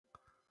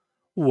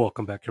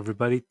Welcome back,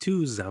 everybody,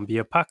 to Zombie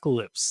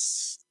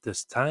Apocalypse.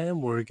 This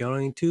time we're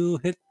going to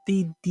hit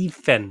the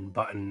defend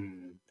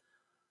button.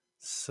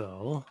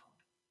 So,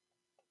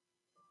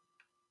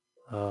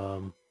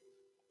 that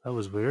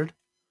was weird.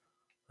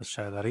 Let's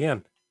try that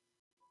again.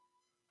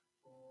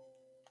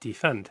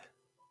 Defend.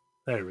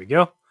 There we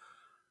go.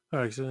 All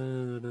right,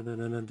 so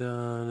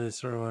it's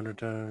throw under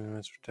time.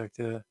 Let's protect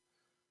it.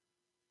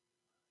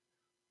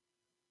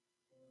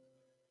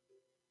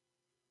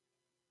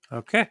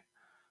 Okay,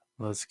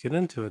 let's get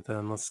into it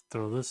then. Let's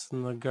throw this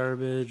in the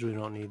garbage. We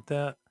don't need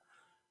that.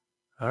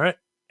 All right.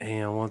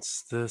 And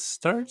once this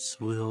starts,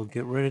 we'll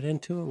get right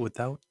into it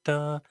without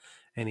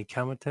any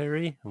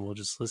commentary, and we'll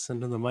just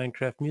listen to the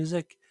Minecraft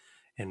music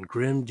and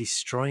Grim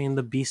destroying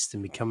the beast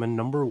and becoming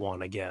number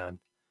one again.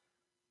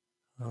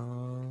 I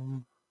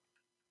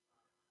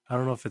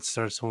don't know if it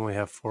starts when we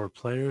have 4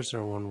 players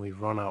or when we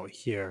run out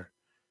here.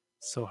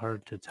 It's so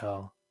hard to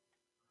tell.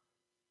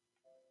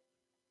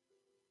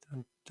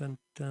 Dun, dun,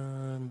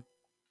 dun.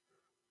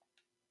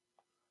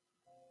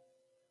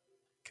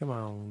 Come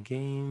on,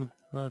 game.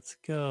 Let's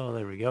go.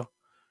 There we go.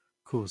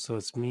 Cool. So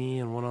it's me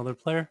and one other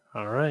player.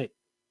 All right.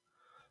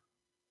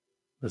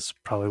 This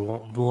probably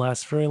won't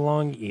last very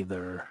long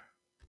either.